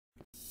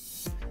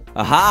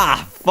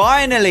Aha!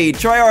 Finally!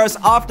 Trayaurus,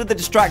 after the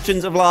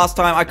distractions of last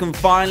time, I can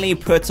finally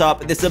put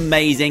up this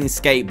amazing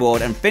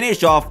skateboard and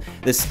finish off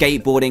the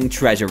skateboarding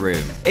treasure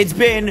room. It's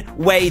been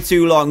way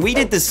too long. We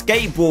did the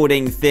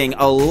skateboarding thing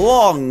a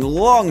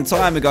long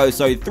time ago.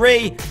 So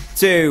 3,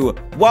 2,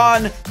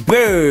 1,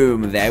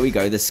 boom! There we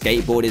go. The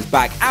skateboard is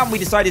back. And we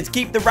decided to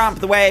keep the ramp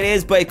the way it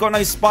is, but it got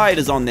no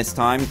spiders on this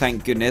time.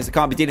 Thank goodness. I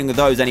can't be dealing with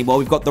those anymore.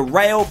 We've got the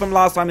rail from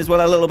last time as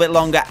well, a little bit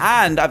longer.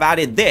 And I've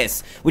added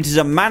this, which is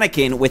a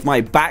mannequin with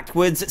my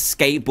backwards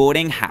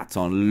skateboarding hat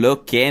on.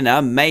 Looking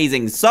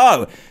amazing.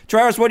 So,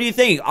 Trayaurus, what do you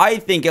think? I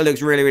think it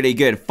looks really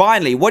good.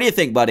 Finally, what do you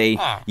think, buddy?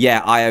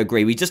 Yeah, I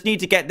agree. We just need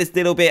to get this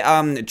little bit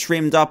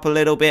trimmed up a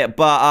little bit,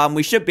 but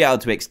we should be able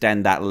to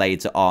extend that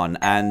later on.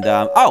 And,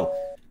 oh,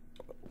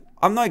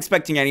 I'm not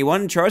expecting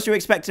anyone. Trayaurus, you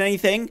expecting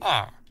anything?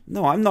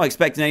 No, I'm not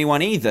expecting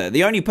anyone either.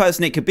 The only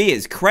person it could be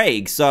is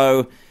Craig,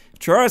 so if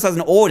Trayaurus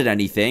hasn't ordered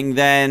anything,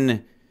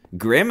 then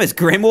Grim? Has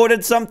Grim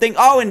ordered something?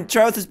 Oh, and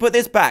Trayaurus has put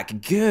this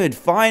back. Good,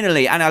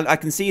 finally. And I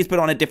can see he's put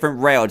on a different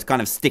rail to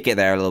kind of stick it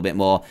there a little bit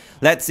more.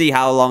 Let's see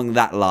how long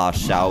that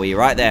lasts, shall we?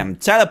 Right then,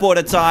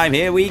 teleporter time.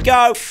 Here we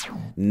go.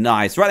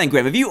 Nice. Right then,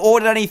 Grim, have you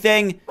ordered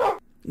anything?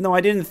 No, I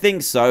didn't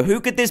think so.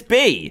 Who could this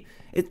be?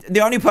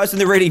 The only person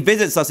that really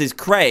visits us is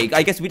Craig.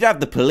 I guess we did have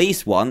the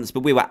police once,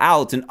 but we were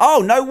out and...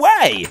 Oh, no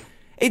way!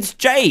 It's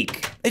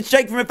Jake. It's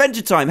Jake from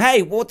Adventure Time.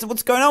 Hey, what's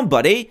going on,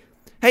 buddy?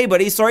 Hey,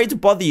 buddy, sorry to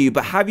bother you,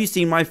 but have you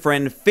seen my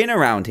friend Finn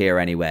around here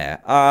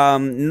anywhere?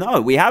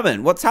 No, we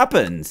haven't. What's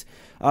happened?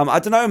 I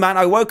don't know, man.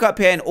 I woke up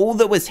here and all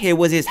that was here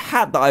was his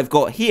hat that I've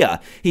got here.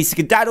 He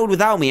skedaddled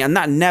without me and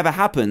that never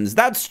happens.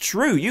 That's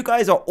true. You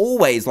guys are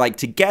always, like,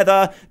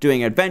 together,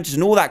 doing adventures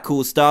and all that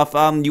cool stuff.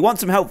 You want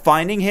some help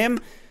finding him?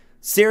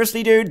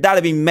 Seriously, dude?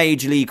 That'd be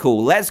majorly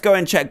cool. Let's go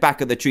and check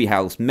back at the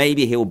treehouse.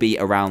 Maybe he'll be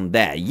around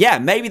there. Yeah,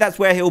 maybe that's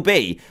where he'll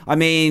be. I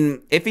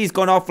mean, if he's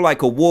gone off for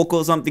like a walk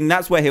or something,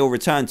 that's where he'll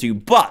return to.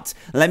 But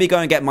let me go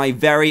and get my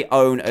very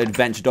own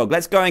adventure dog.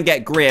 Let's go and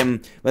get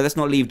Grim. But let's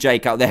not leave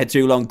Jake out there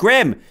too long.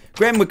 Grim,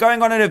 we're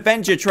going on an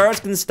adventure.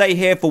 Trayaurus can stay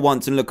here for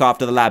once and look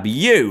after the lab.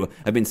 You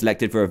have been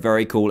selected for a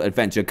very cool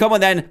adventure. Come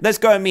on then, let's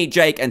go and meet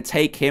Jake and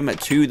take him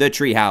to the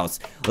treehouse.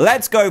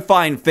 Let's go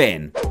find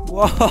Finn.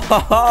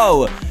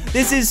 Whoa,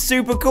 this is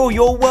super cool.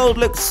 Your world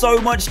looks so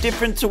much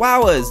different to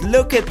ours.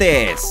 Look at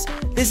this.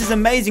 This is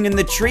amazing in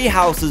the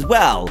treehouse as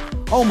well.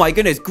 Oh my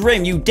goodness,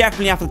 Grim, you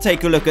definitely have to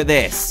take a look at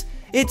this.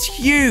 It's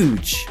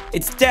huge.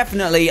 It's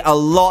definitely a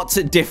lot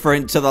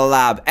different to the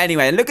lab.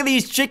 Anyway, look at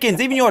these chickens.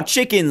 Even your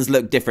chickens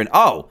look different.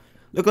 Oh,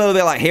 look a little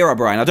bit like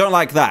Herobrine. I don't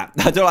like that.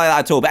 I don't like that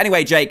at all. But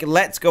anyway, Jake,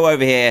 let's go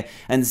over here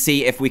and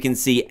see if we can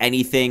see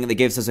anything that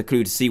gives us a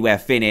clue to see where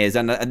Finn is.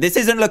 And this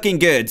isn't looking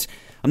good.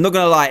 I'm not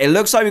going to lie. It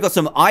looks like we've got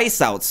some ice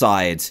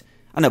outside.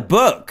 And a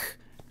book.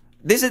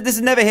 This is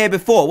never here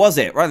before, was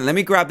it? Right, let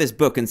me grab this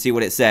book and see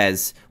what it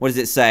says. What does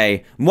it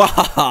say?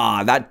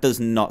 Mwahaha, that does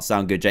not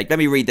sound good, Jake. Let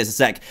me read this a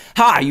sec.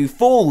 Ha, you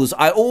fools.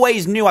 I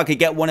always knew I could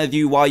get one of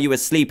you while you were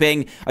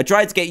sleeping. I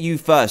tried to get you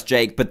first,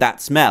 Jake, but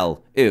that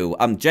smell. Ew,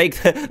 Jake,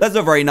 that's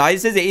not very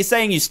nice, is it? He's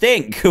saying you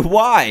stink.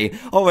 Why?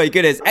 Oh my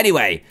goodness.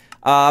 Anyway,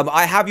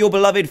 I have your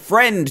beloved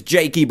friend,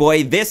 Jakey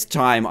boy. This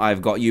time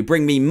I've got you.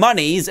 Bring me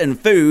monies and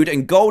food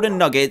and golden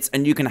nuggets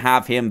and you can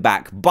have him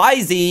back.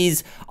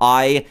 Byzies,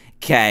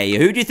 I.K.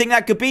 Who do you think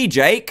that could be,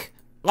 Jake?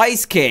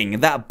 Ice King,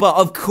 but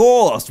of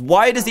course.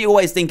 Why does he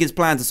always think his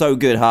plans are so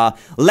good, huh?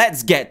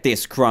 Let's get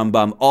this crumb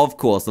bum. Of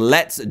course,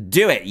 let's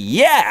do it.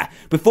 Yeah!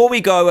 Before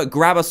we go,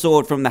 grab a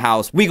sword from the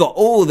house. We got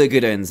all the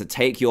good ones.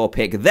 Take your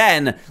pick.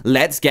 Then,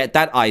 let's get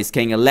that Ice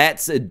King.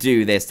 Let's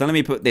do this. So let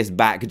me put this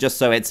back just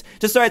so it's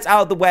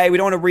out of the way. We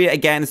don't want to read it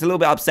again. It's a little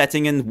bit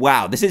upsetting and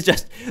wow, this is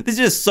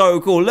just so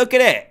cool. Look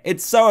at it.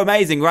 It's so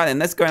amazing. Right then,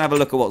 let's go and have a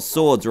look at what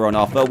swords are on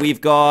offer.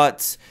 We've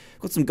got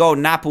some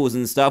golden apples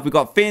and stuff. We've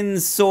got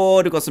Finn's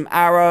sword. We've got some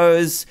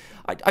arrows.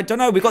 I don't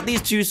know. We've got these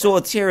two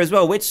swords here as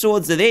well. Which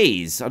swords are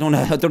these? I don't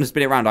know. I don't want to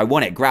spin it around. I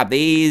want it. Grab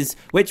these.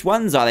 Which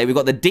ones are they? We've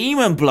got the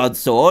demon blood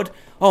sword.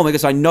 Oh my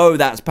gosh, I know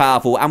that's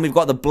powerful. And we've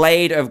got the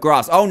blade of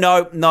grass. Oh,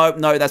 no.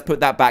 Let's put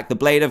that back. The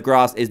blade of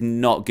grass is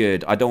not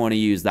good. I don't want to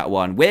use that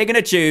one. We're going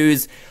to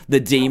choose the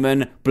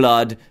demon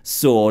blood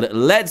sword.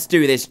 Let's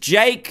do this.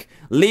 Jake,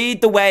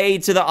 lead the way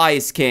to the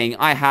Ice King.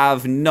 I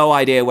have no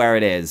idea where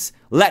it is.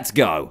 Let's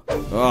go.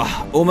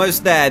 Oh,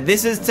 almost there.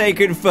 This has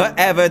taken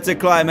forever to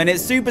climb, and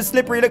it's super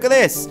slippery. Look at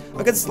this.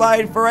 I can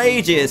slide for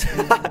ages.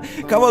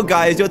 Come on,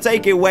 guys. You're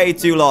taking way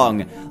too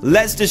long.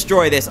 Let's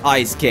destroy this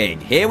Ice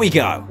King. Here we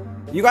go.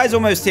 You guys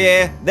almost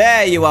here?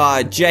 There you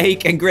are,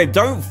 Jake and Grim.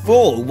 Don't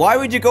fall. Why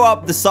would you go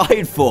up the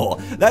side for?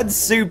 That's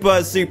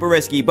super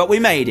risky, but we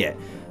made it.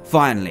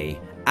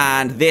 Finally.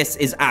 And this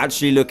is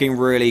actually looking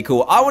really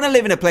cool. I want to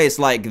live in a place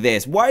like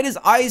this. Why does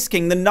Ice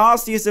King, the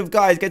nastiest of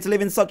guys, get to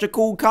live in such a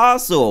cool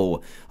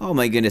castle? Oh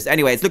my goodness.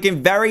 Anyway, it's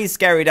looking very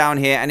scary down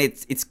here. And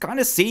it's kind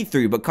of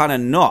see-through, but kind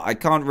of not. I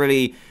can't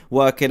really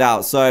work it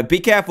out. So be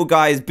careful,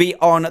 guys. Be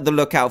on the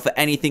lookout for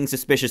anything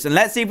suspicious. And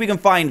let's see if we can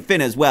find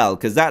Finn as well.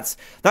 Because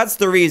that's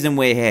the reason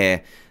we're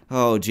here.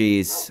 Oh,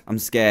 geez. I'm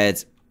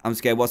scared. I'm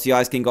scared. What's the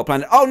Ice King got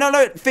planned? Oh,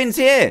 no, Finn's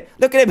here.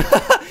 Look at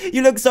him.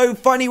 You look so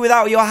funny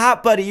without your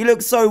hat, buddy. You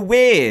look so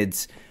weird.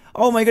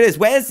 Oh, my goodness.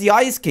 Where's the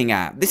Ice King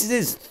at? This is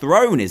his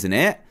throne, isn't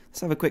it?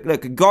 Let's have a quick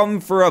look. Gone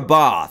for a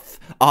bath.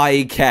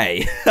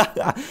 IK.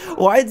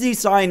 Why does he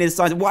sign his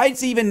sign? Why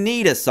does he even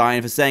need a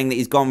sign for saying that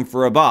he's gone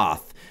for a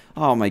bath?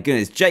 Oh, my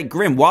goodness. Jake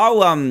Grimm,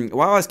 while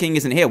Ice King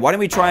isn't here, why don't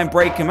we try and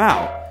break him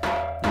out?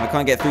 I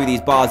can't get through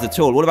these bars at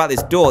all. What about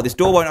this door? This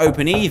door won't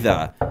open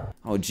either.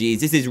 Oh, geez.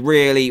 This is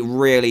really,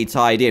 really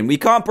tied in. We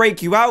can't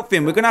break you out,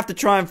 Finn. We're going to have to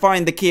try and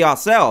find the key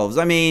ourselves.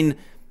 I mean,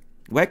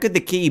 where could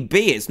the key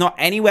be? It's not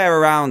anywhere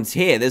around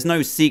here. There's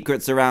no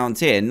secrets around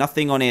here.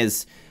 Nothing on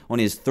his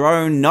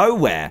throne.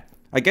 Nowhere.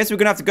 I guess we're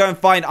going to have to go and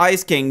find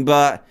Ice King,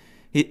 but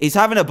he's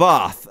having a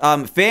bath.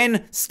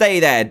 Finn, stay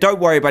there. Don't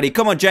worry, buddy.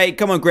 Come on, Jake.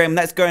 Come on, Grim.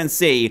 Let's go and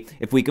see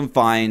if we can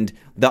find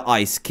the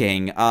Ice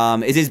King.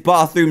 Is his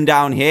bathroom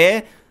down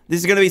here? This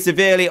is going to be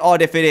severely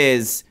odd if it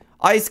is.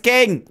 Ice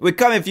King, we're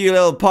coming for you,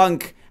 little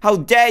punk. How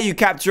dare you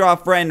capture our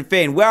friend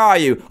Finn? Where are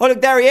you? Oh,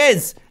 look, there he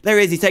is. There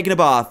he is. He's taking a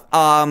bath.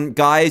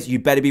 Guys, you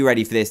better be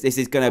ready for this. This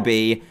is going to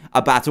be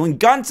a battle. And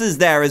Gunter's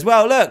there as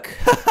well. Look.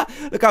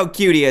 Look how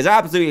cute he is. I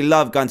absolutely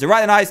love Gunter.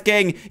 Right then, Ice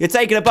King. You're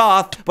taking a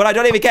bath, but I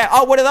don't even care.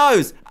 Oh, what are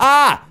those?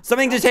 Ah,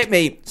 something just hit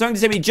me. Something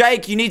just hit me.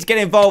 Jake, you need to get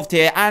involved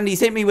here. And he's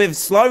hit me with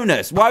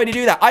slowness. Why would he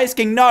do that? Ice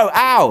King, no.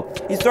 Ow.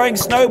 He's throwing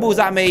snowballs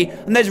at me.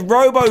 And there's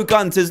Robo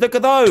Gunters. Look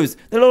at those.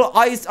 The little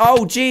ice.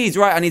 Oh, geez.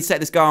 Right, I need to set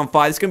this guy on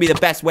fire. This is going to be the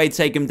best way to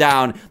take him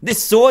down.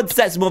 This sword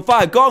sets him on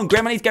fire. Go on,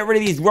 Grim. I need to get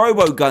rid of these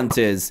Robo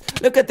Gunters.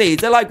 Look at these.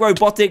 They're like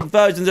robotic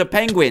versions of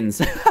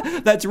penguins.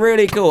 That's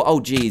really cool.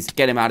 Oh, geez.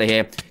 Get him out of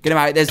here. Get him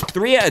out of here. There's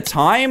 3 at a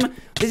time.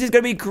 This is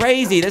going to be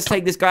crazy. Let's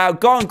take this guy out.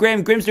 Go on,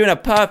 Grim. Grim's doing a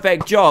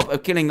perfect job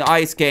of killing the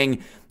Ice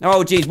King.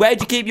 Oh, geez. Where'd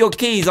you keep your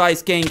keys,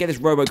 Ice King? Get this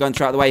Robo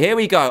Gunter out of the way. Here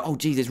we go. Oh,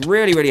 geez. It's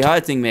really, really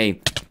hurting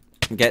me.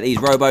 Get these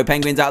Robo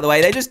Penguins out of the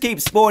way. They just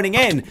keep spawning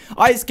in.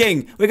 Ice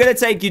King, we're going to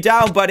take you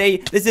down, buddy.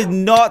 This is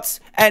not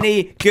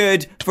any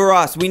good for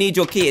us. We need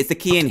your key. Is the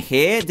key in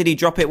here? Did he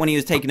drop it when he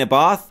was taking a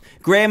bath?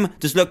 Grim,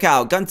 just look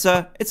out.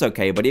 Gunter, it's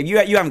okay, buddy. You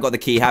haven't got the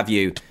key, have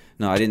you?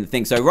 No, I didn't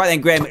think so. Right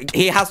then, Grim,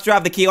 he has to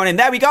have the key on him.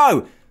 There we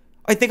go.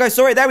 I think I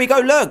saw it. There we go.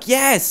 Look.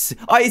 Yes.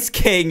 Ice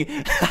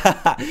King.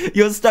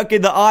 You're stuck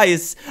in the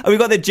ice. And we've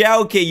got the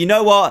gel key. You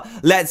know what?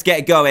 Let's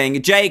get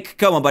going. Jake,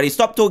 come on, buddy.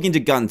 Stop talking to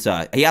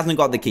Gunter. He hasn't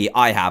got the key.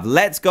 I have.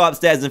 Let's go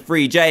upstairs and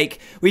free Jake.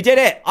 We did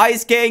it.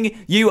 Ice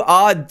King, you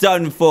are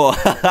done for.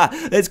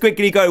 Let's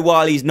quickly go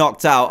while he's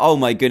knocked out. Oh,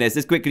 my goodness.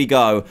 Let's quickly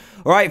go.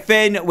 All right,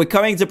 Finn, we're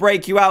coming to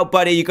break you out,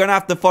 buddy. You're going to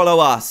have to follow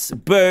us.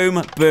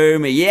 Boom,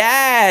 boom.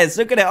 Yes.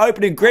 Look at it.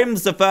 Opening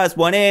Grim's the first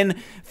one in.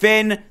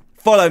 Finn,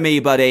 follow me,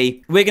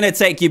 buddy. We're going to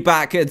take you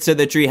back to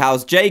the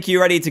treehouse. Jake,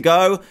 you ready to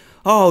go?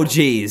 Oh,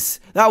 geez.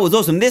 That was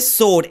awesome. This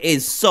sword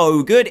is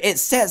so good. It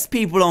sets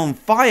people on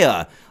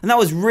fire. And that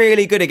was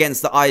really good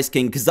against the Ice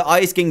King because the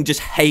Ice King just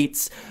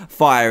hates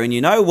fire. And you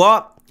know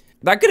what?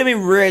 That could have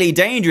been really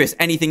dangerous.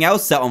 Anything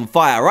else set on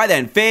fire. Right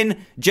then,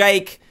 Finn,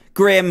 Jake,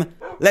 Grim,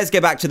 let's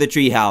get back to the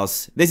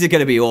treehouse. This is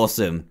going to be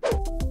awesome.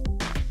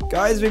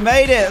 Guys, we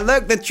made it.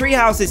 Look, the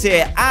treehouse is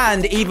here.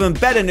 And even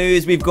better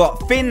news, we've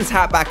got Finn's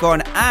hat back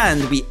on.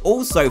 And we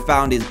also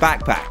found his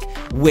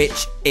backpack,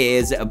 which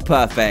is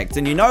perfect.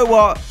 And you know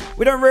what?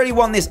 We don't really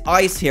want this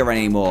ice here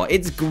anymore.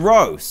 It's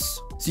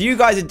gross. So you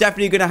guys are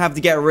definitely going to have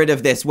to get rid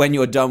of this when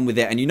you're done with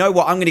it. And you know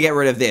what? I'm going to get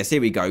rid of this. Here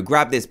we go.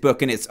 Grab this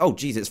book and it's... Oh,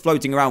 geez, it's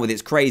floating around with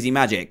its crazy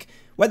magic.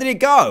 Where did it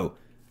go?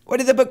 Where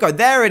did the book go?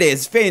 There it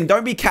is. Finn,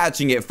 don't be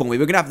catching it for me.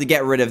 We're going to have to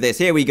get rid of this.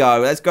 Here we go.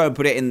 Let's go and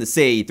put it in the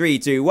sea. 3,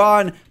 2,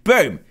 1.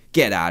 Boom.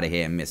 Get out of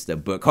here,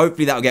 Mr. Book.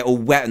 Hopefully that'll get all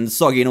wet and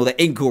soggy and all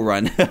the ink will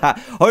run.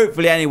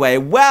 Hopefully anyway.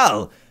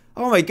 Well,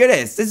 oh my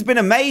goodness. This has been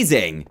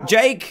amazing.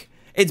 Jake,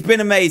 it's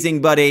been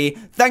amazing, buddy.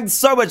 Thanks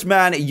so much,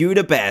 man. You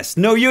the best.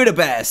 No, you the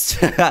best.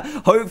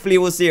 Hopefully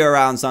we'll see you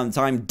around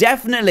sometime.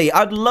 Definitely.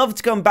 I'd love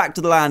to come back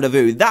to the Land of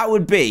Oo. That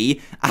would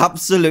be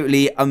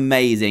absolutely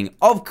amazing.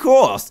 Of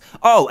course.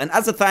 Oh, and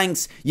as a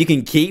thanks, you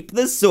can keep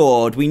the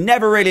sword. We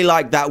never really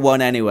liked that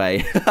one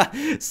anyway.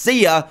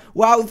 See ya.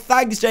 Wow,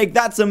 thanks, Jake.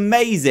 That's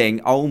amazing.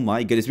 Oh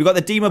my goodness. We've got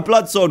the Demon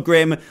Blood Sword,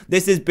 Grim.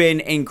 This has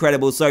been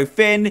incredible. So,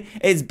 Finn,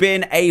 it's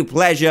been a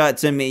pleasure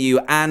to meet you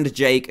and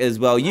Jake as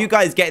well. You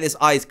guys get this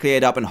ice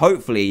cleared up and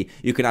hopefully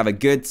you can have a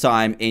good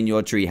time in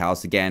your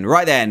treehouse again.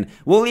 Right then,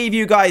 we'll leave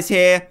you guys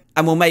here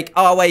and we'll make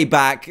our way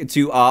back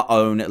to our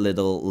own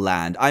little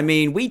land. I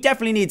mean, we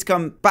definitely need to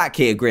come back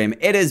here, Grim.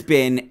 It has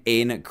been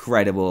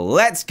incredible.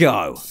 Let's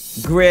go.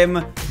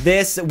 Grim,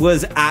 this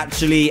was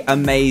actually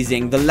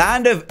amazing. The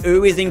Land of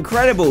Oo is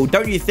incredible,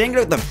 don't you think?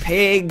 Look, the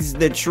pigs,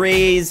 the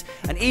trees,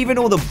 and even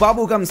all the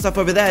bubblegum stuff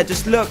over there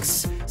just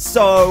looks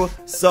so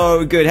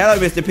good. Hello,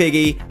 Mr.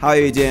 Piggy. How are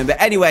you doing?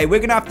 But anyway, we're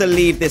gonna have to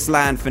leave this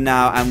land for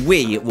now, and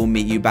we will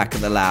meet you back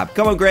at the lab.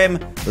 Come on, Grim.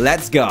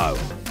 Let's go.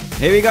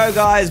 Here we go,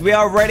 guys. We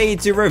are ready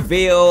to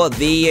reveal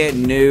the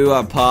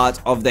new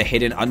part of the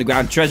hidden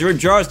underground treasure room.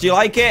 Trayaurus, do you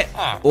like it?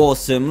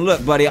 Awesome.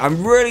 Look, buddy,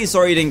 I'm really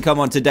sorry you didn't come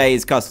on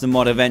today's custom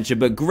mod adventure,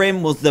 but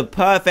Grim was the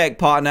perfect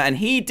partner, and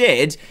he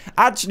did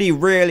actually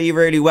really,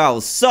 really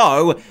well.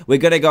 So we're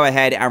going to go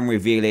ahead and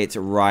reveal it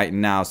right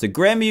now. So,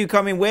 Grim, are you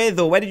coming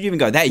with, or where did you even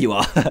go? There you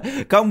are.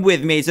 Come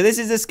with me. So this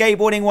is the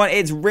skateboarding one.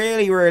 It's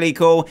really, really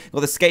cool. Got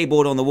the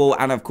skateboard on the wall,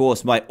 and of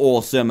course, my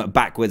awesome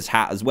backwards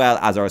hat, as well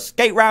as our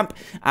skate ramp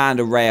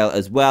and a rail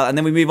as well. And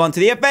then we move on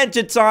to the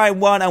Adventure Time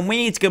one, and we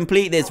need to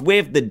complete this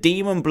with the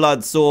Demon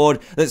Blood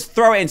Sword. Let's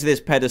throw it into this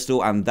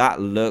pedestal, and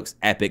that looks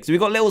epic. So we've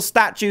got little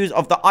statues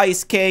of the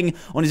Ice King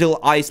on his little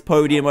ice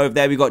podium over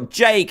there. We've got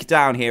Jake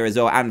down here as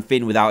well, and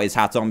Finn without his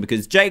hat on,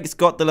 because Jake's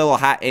got the little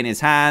hat in his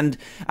hand.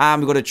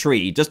 And we've got a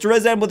tree, just to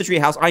resemble the tree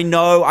house. I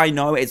know,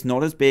 it's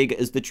not as big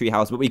as the tree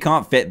house, but we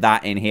can't fit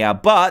that in here.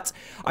 But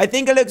I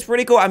think it looks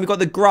pretty cool, and we've got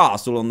the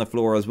grass all on the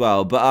floor as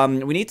well. But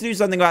we need to do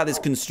something about this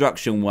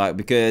construction work,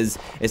 because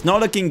it's not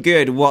looking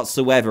good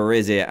whatsoever,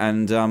 is it?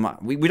 And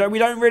we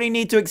don't really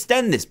need to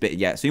extend this bit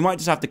yet, so we might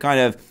just have to kind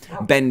of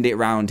bend it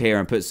around here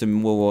and put some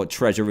more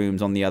treasure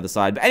rooms on the other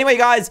side. But anyway,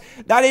 guys,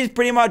 that is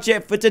pretty much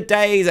it for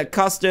today's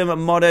custom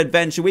mod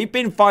adventure. We've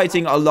been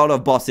fighting a lot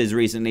of bosses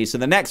recently, so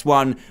the next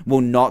one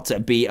will not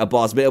be a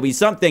boss, but it'll be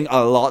something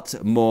a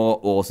lot more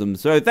awesome.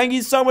 So thank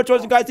you so much for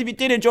watching, guys. If you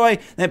did enjoy,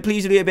 then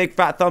please do a big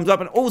fat thumbs up,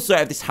 and also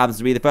if this happens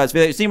to be the first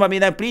video you've seen by me,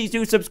 then please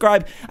do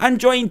subscribe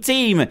and join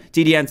Team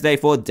TDM today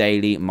for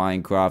daily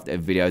Minecraft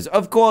videos.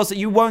 Of course,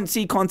 you won't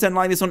see content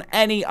like this on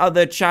any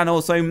other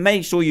channel, so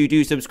make sure you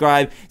do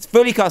subscribe. It's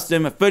fully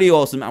custom, fully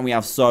awesome, and we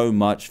have so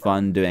much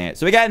fun doing it.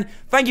 So again,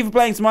 thank you for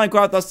playing some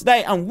Minecraft with us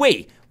today, and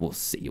we will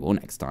see you all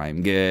next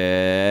time.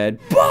 Goodbye.